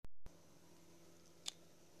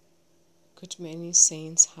Good morning,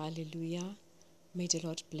 saints. Hallelujah. May the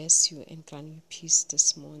Lord bless you and grant you peace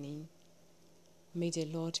this morning. May the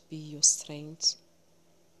Lord be your strength.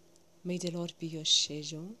 May the Lord be your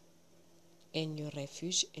schedule and your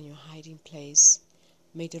refuge and your hiding place.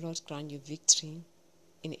 May the Lord grant you victory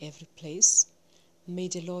in every place. May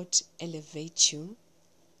the Lord elevate you.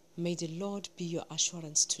 May the Lord be your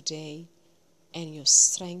assurance today and your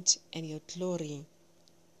strength and your glory.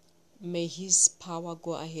 May His power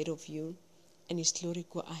go ahead of you and His glory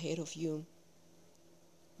go ahead of you.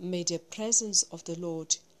 May the presence of the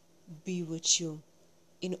Lord be with you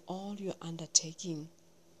in all your undertaking.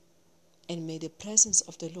 And may the presence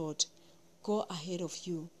of the Lord go ahead of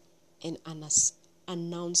you and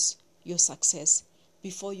announce your success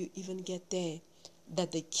before you even get there,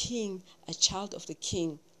 that the King, a child of the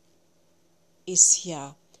King, is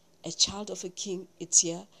here. A child of a king is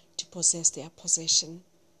here to possess their possession.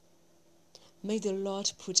 May the Lord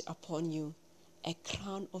put upon you a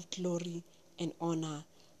crown of glory and honor,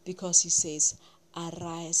 because He says,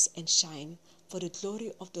 arise and shine, for the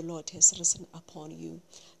glory of the Lord has risen upon you.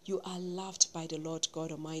 You are loved by the Lord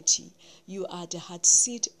God Almighty. You are the heart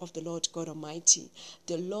seat of the Lord God Almighty.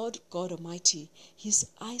 The Lord God Almighty, His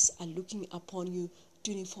eyes are looking upon you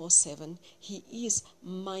 24/7. He is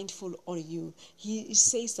mindful on you. He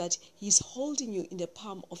says that He's holding you in the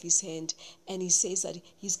palm of His hand, and He says that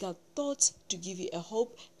He's got thoughts to give you a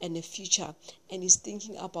hope and a future, and He's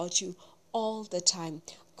thinking about you all the time.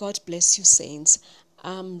 God bless you, saints.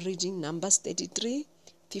 I'm reading Numbers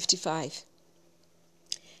 33:55.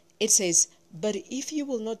 It says, but if you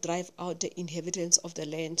will not drive out the inhabitants of the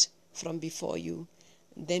land from before you,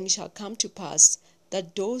 then it shall come to pass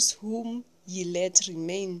that those whom ye let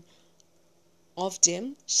remain of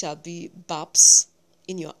them shall be barbs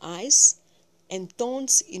in your eyes and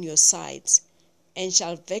thorns in your sides, and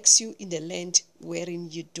shall vex you in the land wherein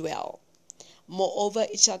you dwell. Moreover,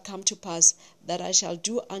 it shall come to pass that I shall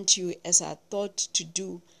do unto you as I thought to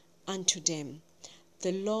do unto them.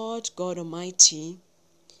 The Lord God Almighty,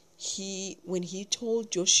 when He told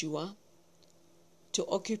Joshua to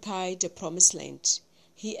occupy the promised land,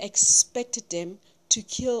 He expected them to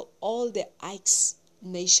kill all the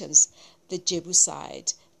nations, the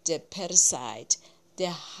Jebusite, the Perizite,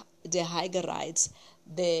 the Hagarites,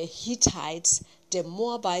 the Hittites, the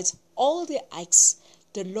Moabites, all the Ikes.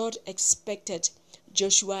 The Lord expected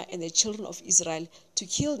Joshua and the children of Israel to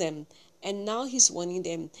kill them. And now He's warning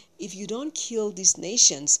them, if you don't kill these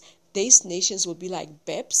nations will be like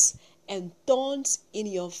babes and thorns in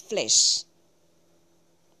your flesh.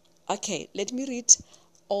 Okay, let me read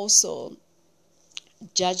also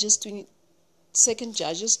Judges 2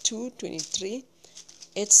 Judges 2:23.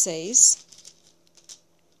 It says,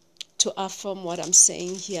 to affirm what I'm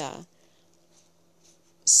saying here,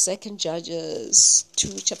 2 Judges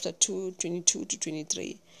 2, chapter 2,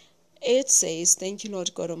 22-23. It says, thank you,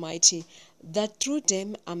 Lord God Almighty, that through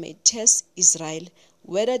them I may test Israel,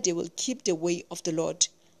 whether they will keep the way of the Lord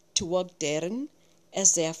to walk therein,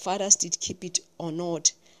 as their fathers did keep it or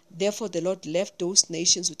not. Therefore the Lord left those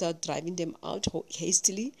nations without driving them out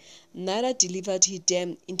hastily, neither delivered He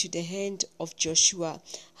them into the hand of Joshua.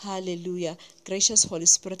 Hallelujah. Gracious Holy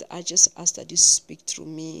Spirit, I just ask that You speak through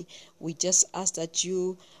me. We just ask that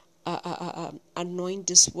You anoint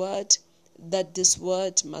this word, that this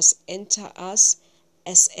word must enter us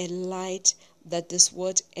as a light, that this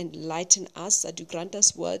word enlighten us, that You grant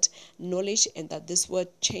us word knowledge, and that this word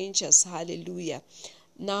change us. Hallelujah.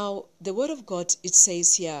 Now, the word of God, it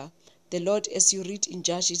says here, the Lord, as you read in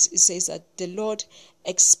Judges, it says that the Lord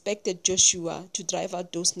expected Joshua to drive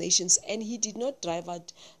out those nations, and He did not drive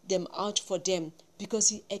them out for them, because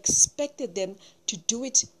He expected them to do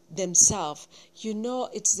it themselves. You know,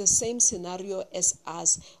 it's the same scenario as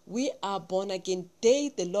us. We are born again.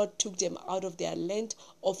 The Lord took them out of their land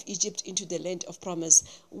of Egypt into the land of promise.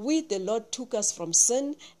 The Lord took us from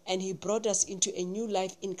sin, and He brought us into a new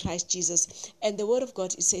life in Christ Jesus. And the word of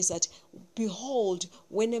God, it says that, behold,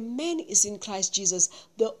 when a man is in Christ Jesus,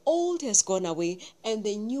 the old has gone away and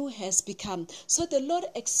the new has become. So the Lord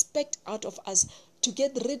expects out of us to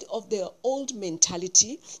get rid of the old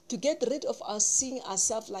mentality, to get rid of us seeing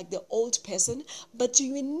ourselves like the old person, but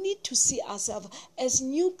we need to see ourselves as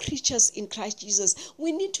new creatures in Christ Jesus.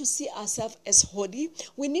 We need to see ourselves as holy.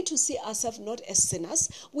 We need to see ourselves not as sinners.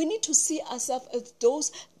 We need to see ourselves as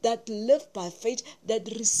those that live by faith, that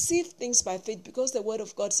receive things by faith, because the word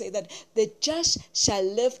of God says that the just shall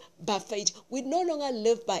live by faith. We no longer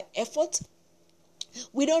live by effort.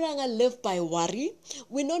 We no longer live by worry.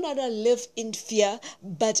 We no longer live in fear,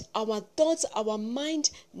 but our thoughts, our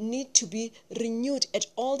mind need to be renewed at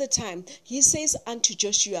all the time. He says unto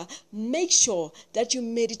Joshua, make sure that you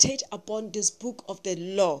meditate upon this book of the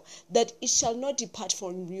law, that it shall not depart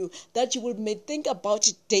from you, that you will think about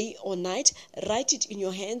it day or night, write it in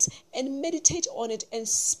your hands and meditate on it and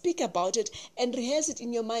speak about it and rehearse it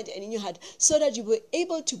in your mind and in your heart, so that you will be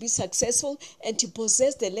able to be successful and to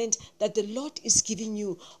possess the land that the Lord is giving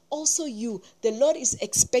you. Also the Lord is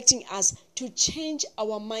expecting us to change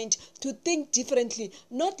our mind, to think differently,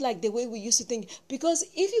 not like the way we used to think. Because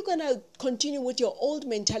if you're going to continue with your old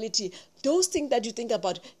mentality, those things that you think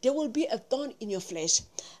about, there will be a thorn in your flesh.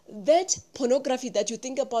 That pornography that you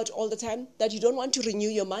think about all the time, that you don't want to renew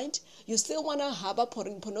your mind, you still want to harbor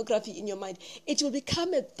pornography in your mind, it will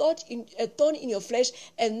become a thorn in your flesh,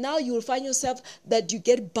 and now you will find yourself that you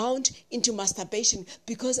get bound into masturbation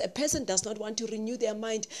because a person does not want to renew their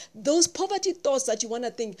mind. Those poverty thoughts that you want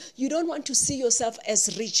to think, you don't want to see yourself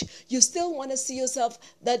as rich. You still want to see yourself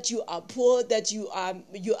that you are poor, that you are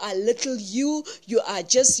little, you are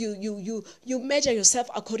just you measure yourself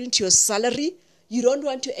according to your salary. You don't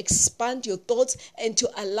want to expand your thoughts and to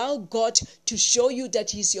allow God to show you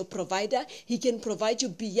that He's your provider. He can provide you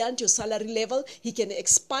beyond your salary level. He can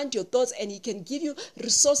expand your thoughts and He can give you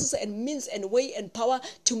resources and means and way and power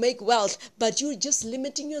to make wealth. But you're just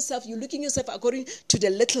limiting yourself. You're looking yourself according to the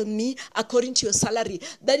little me, according to your salary.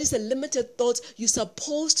 That is a limited thought. You're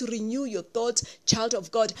supposed to renew your thoughts, child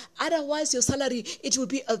of God. Otherwise, your salary, it will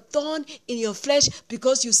be a thorn in your flesh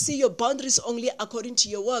because you see your boundaries only according to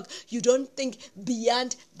your work. You don't think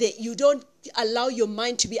beyond you don't allow your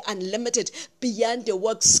mind to be unlimited beyond the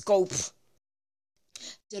work scope.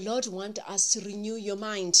 The Lord wants us to renew your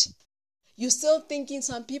mind. You're still thinking,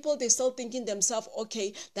 some people, they're still thinking themselves,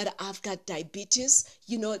 okay, that I've got diabetes.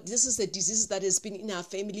 This is a disease that has been in our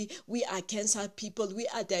family. We are cancer people. We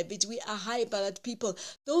are diabetes. We are high blood people.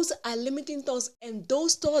 Those are limiting thoughts. And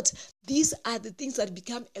those thoughts, these are the things that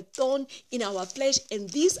become a thorn in our flesh. And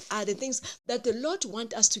these are the things that the Lord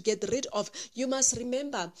wants us to get rid of. You must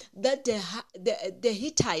remember that the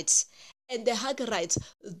Hittites and the Hagarites,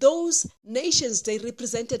 those nations, they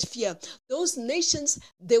represented fear. Those nations,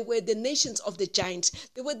 they were the nations of the giants.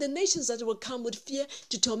 They were the nations that will come with fear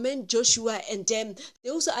to torment Joshua and them.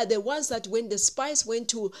 Those are the ones that when the spies went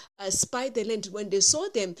to spy the land, when they saw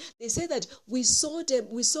them, they said that we saw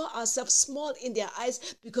ourselves small in their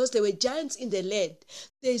eyes because there were giants in the land.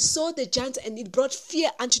 They saw the giants and it brought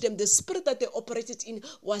fear unto them. The spirit that they operated in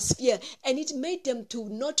was fear, and it made them to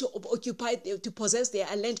not to occupy, to possess their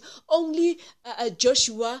land. Only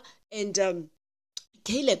Joshua and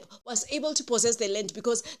Caleb was able to possess the land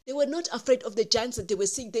because they were not afraid of the giants that they were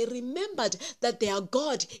seeing. They remembered that their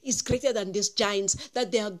God is greater than these giants,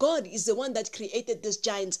 that their God is the one that created these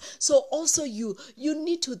giants. So also you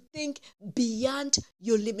need to think beyond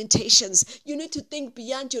your limitations. You need to think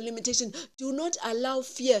beyond your limitations. Do not allow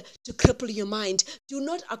fear to cripple your mind. Do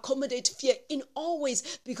not accommodate fear in all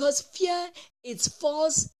ways, because fear, it's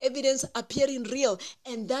false evidence appearing real,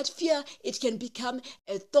 and that fear, it can become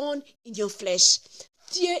a thorn in your flesh.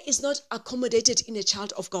 Fear is not accommodated in a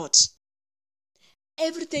child of God.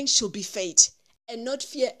 Everything should be faith and not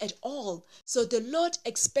fear at all. So the Lord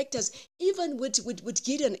expects us, even with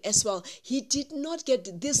Gideon as well. He did not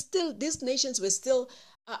get this. Still, these nations were still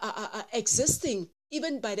existing.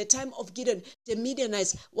 Even by the time of Gideon, the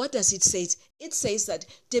Midianites, what does it say? It says that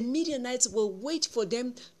the Midianites will wait for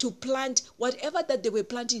them to plant whatever that they were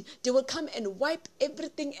planting. They will come and wipe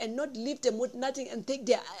everything and not leave them with nothing and take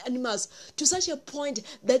their animals, to such a point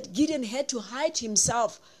that Gideon had to hide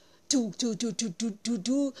himself to tread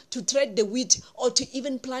the wheat or to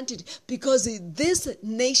even plant it, because these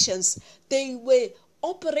nations, they were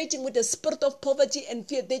operating with a spirit of poverty and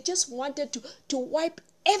fear. They just wanted to wipe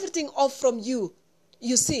everything off from you.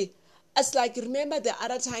 You see, it's like, remember the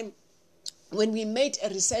other time when we made a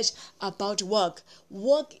research about work,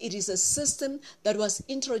 it is a system that was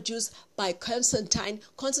introduced by Constantine.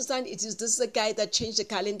 This is a guy that changed the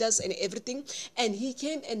calendars and everything, and he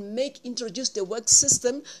came and introduced the work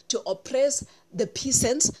system to oppress the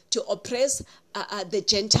peasants, to oppress the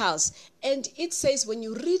Gentiles. And it says, when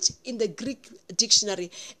you read in the Greek dictionary,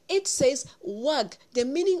 it says work, the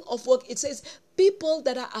meaning of work, it says people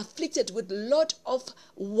that are afflicted with a lot of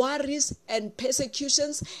worries and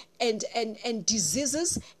persecutions and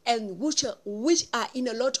diseases, and which are in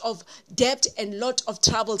a lot of debt and lot of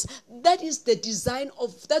troubles. That is the design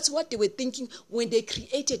of, that's what they were thinking when they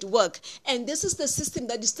created work. And this is the system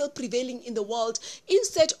that is still prevailing in the world.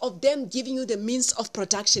 Instead of them giving you the means of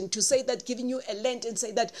production, to say that giving you a land and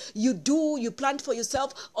say that you plant for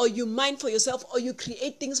yourself, or you mine for yourself, or you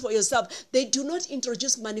create things for yourself. They do not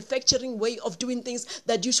introduce manufacturing way of doing things,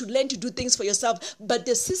 that you should learn to do things for yourself. But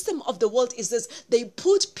the system of the world is this: they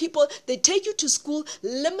put people, they take you to school,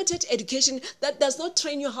 limited education that does not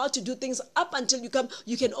train you how to do things up until you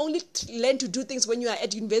can only learn to do things when you are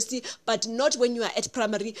at university, but not when you are at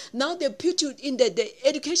primary. Now they put you in the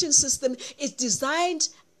education system is designed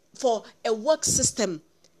for a work system.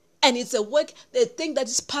 And it's the thing that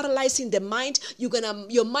is paralyzing the mind.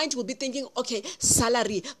 Your mind will be thinking, okay,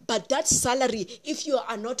 salary. But that salary, if you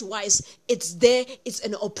are not wise, it's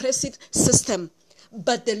an oppressive system.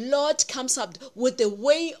 But the Lord comes up with the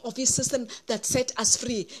way of his system that set us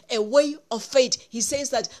free, a way of faith. He says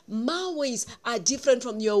that my ways are different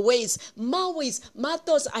from your ways. My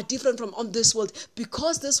thoughts are different from on this world.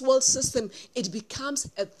 Because this world system, it becomes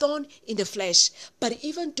a thorn in the flesh. But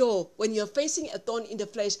even though when you're facing a thorn in the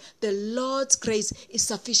flesh, the Lord's grace is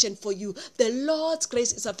sufficient for you. The Lord's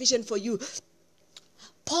grace is sufficient for you.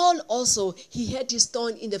 Paul also, he had his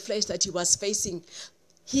thorn in the flesh that he was facing.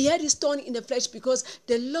 He had his thorn in the flesh because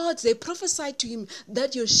the Lord, they prophesied to him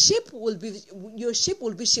that your ship will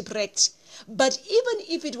be shipwrecked. But even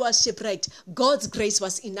if it was shipwrecked, God's grace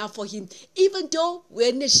was enough for him. Even though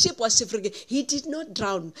when the ship was shipwrecked, he did not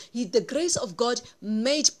drown. The grace of God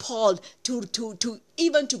made Paul to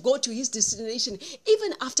go to his destination,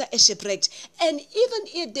 even after a shipwreck. And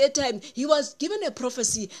even at that time, he was given a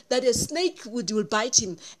prophecy that a snake will bite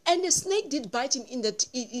him. And the snake did bite him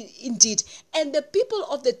indeed. And the people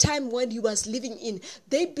of the time when he was living in,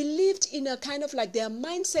 they believed in a kind of like their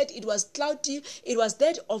mindset, it was cloudy, it was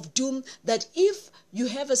that of doom, that if you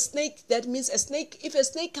have a snake, that means if a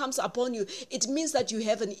snake comes upon you, it means that you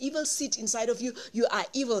have an evil seed inside of you. You are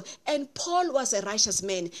evil. And Paul was a righteous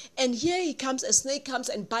man. And here a snake comes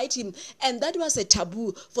and bites him. And that was a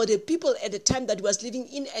taboo for the people at the time that he was living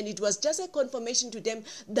in. And it was just a confirmation to them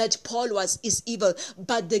that Paul is evil.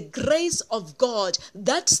 But the grace of God,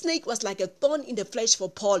 that snake was like a thorn in the flesh for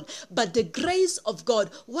Paul. But the grace of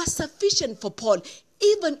God was sufficient for Paul.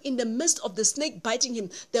 Even in the midst of the snake biting him,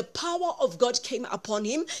 the power of God came upon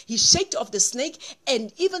him. He shook off the snake,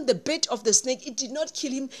 and even the bite of the snake, it did not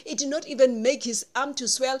kill him. It did not even make his arm to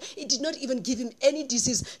swell. It did not even give him any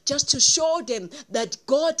disease, just to show them that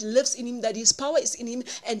God lives in him, that his power is in him,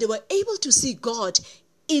 and they were able to see God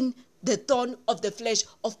in the thorn of the flesh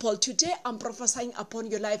of Paul. Today, I'm prophesying upon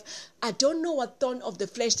your life. I don't know what thorn of the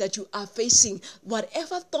flesh that you are facing.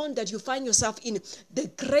 Whatever thorn that you find yourself in, the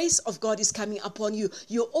grace of God is coming upon you.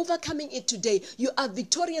 You're overcoming it today. You are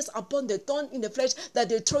victorious upon the thorn in the flesh that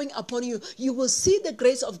they're throwing upon you. You will see the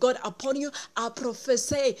grace of God upon you. I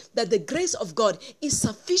prophesy that the grace of God is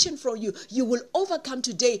sufficient for you. You will overcome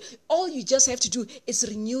today. All you just have to do is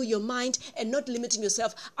renew your mind and not limiting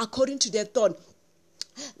yourself according to their thorn.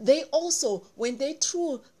 They also, when they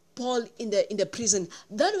threw Paul in the prison,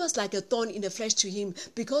 that was like a thorn in the flesh to him,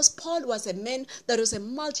 because Paul was a man that was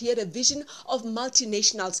he had a vision of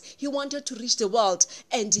multinationals. He wanted to reach the world,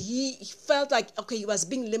 and he felt like, okay, he was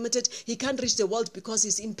being limited. He can't reach the world because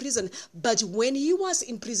he's in prison. But when he was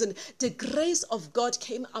in prison, the grace of God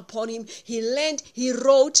came upon him. He learned, he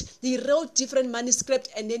wrote different manuscripts,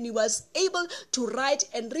 and then he was able to write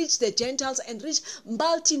and reach the Gentiles and reach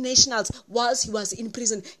multinationals whilst he was in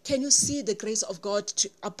prison. Can you see the grace of God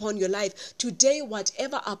upon your life today?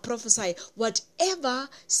 Whatever I prophesy, whatever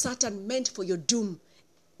Satan meant for your doom,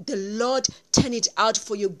 the Lord turn it out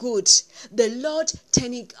for your good. The Lord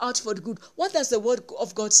turn it out for the good. What does the word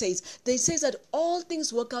of God says? They says that all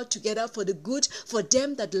things work out together for the good for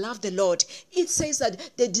them that love the Lord. It says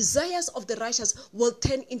that the desires of the righteous will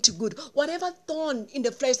turn into good. Whatever thorn in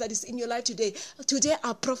the flesh that is in your life today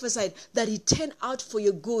I prophesied that it turn out for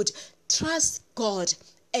your good. Trust God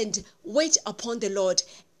and wait upon the Lord.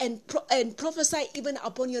 And prophesy even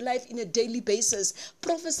upon your life in a daily basis.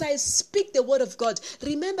 Prophesy, speak the word of God.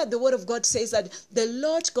 Remember, the word of God says that the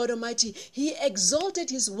Lord God Almighty, he exalted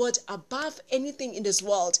his word above anything in this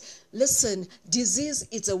world. Listen, disease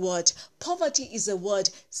is a word. Poverty is a word.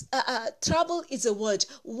 Trouble is a word.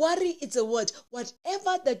 Worry is a word.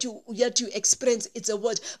 Whatever that you experience, it's a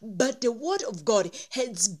word. But the word of God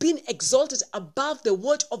has been exalted above the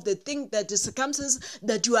word of the thing, that the circumstances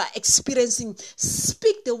that you are experiencing.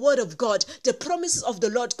 Speak the word of God, the promises of the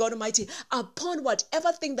Lord God Almighty upon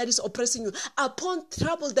whatever thing that is oppressing you, upon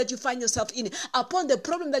trouble that you find yourself in, upon the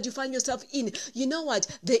problem that you find yourself in. You know what?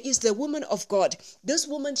 There is the woman of God. This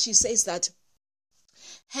woman, she says that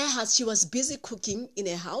she was busy cooking in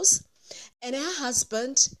her house, and her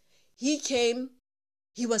husband, he came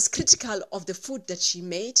He was critical of the food that she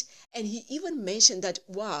made, and he even mentioned that,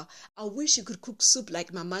 wow, I wish you could cook soup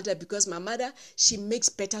like my mother, because my mother, she makes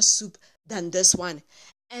better soup than this one.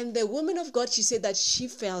 And the woman of God, she said that she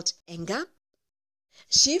felt anger.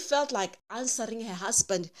 She felt like answering her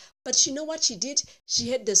husband, but you know what she did? She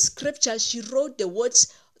had the scripture, she wrote the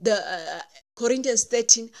words, the Corinthians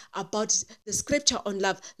 13, about the scripture on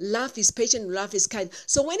love. Love is patient, love is kind.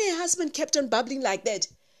 So when her husband kept on babbling like that,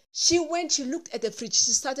 she looked at the fridge,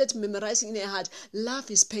 she started memorizing in her heart,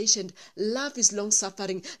 love is patient, love is long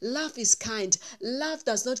suffering, love is kind, love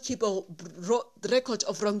does not keep a record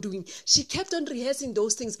of wrongdoing. She kept on rehearsing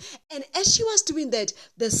those things, and as she was doing that,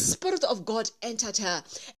 the Spirit of God entered her,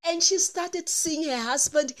 and she started seeing her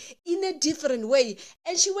husband in a different way.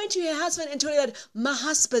 And she went to her husband and told him that, my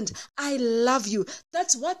husband, I love you.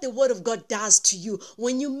 That's what the Word of God does to you.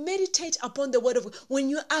 When you meditate upon the Word of God, when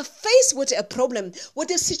you are faced with a problem,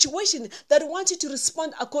 with a situation that wants you to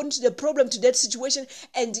respond according to the problem, to that situation,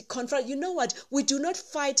 and confront, you know what? We do not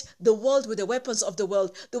fight the world with the weapons of the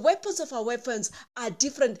world. The weapons of our weapons are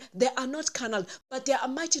different. They are not carnal, but they are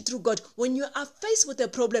mighty through God. When you are faced with a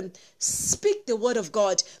problem, speak the Word of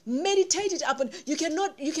God. Meditate it upon. You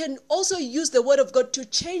can also use the Word of God to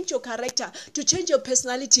change your character, to change your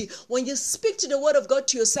personality. When you speak to the Word of God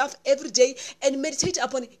to yourself every day and meditate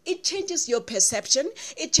upon it, it changes your perception.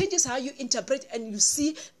 It changes how you interpret and you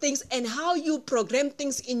see things, and how you program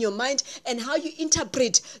things in your mind, and how you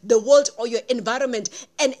interpret the world or your environment.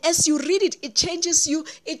 And as you read it, it changes you.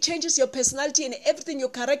 It changes your personality and everything, your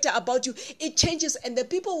character about you. It changes, and the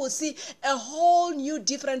people will see a whole new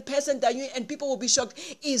different person than you, and people will be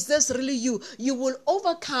shocked. Is this really you? You will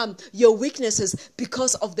overcome your weaknesses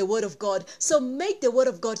because of the Word of God. So make the Word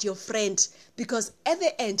of God your friend, because at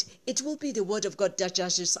the end, it will be the Word of God that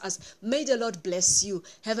judges us. May the Lord bless you.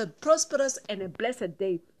 Have a prosperous and a blessed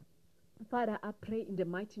day. Father, I pray in the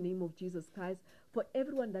mighty name of Jesus Christ for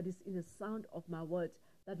everyone that is in the sound of my words,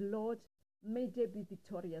 that, Lord, may they be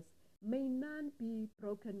victorious. May none be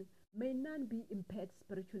broken. May none be impaired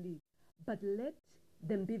spiritually. But let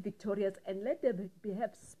them be victorious, and let them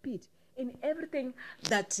have speed in everything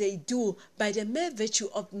that they do by the mere virtue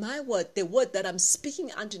of my word, the word that I'm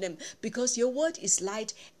speaking unto them, because your word is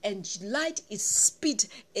light, and light is speed.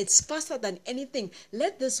 It's faster than anything.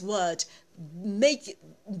 Let this word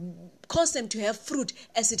cause them to have fruit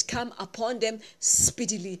as it come upon them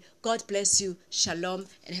speedily. God bless you. Shalom,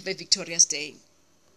 and have a victorious day.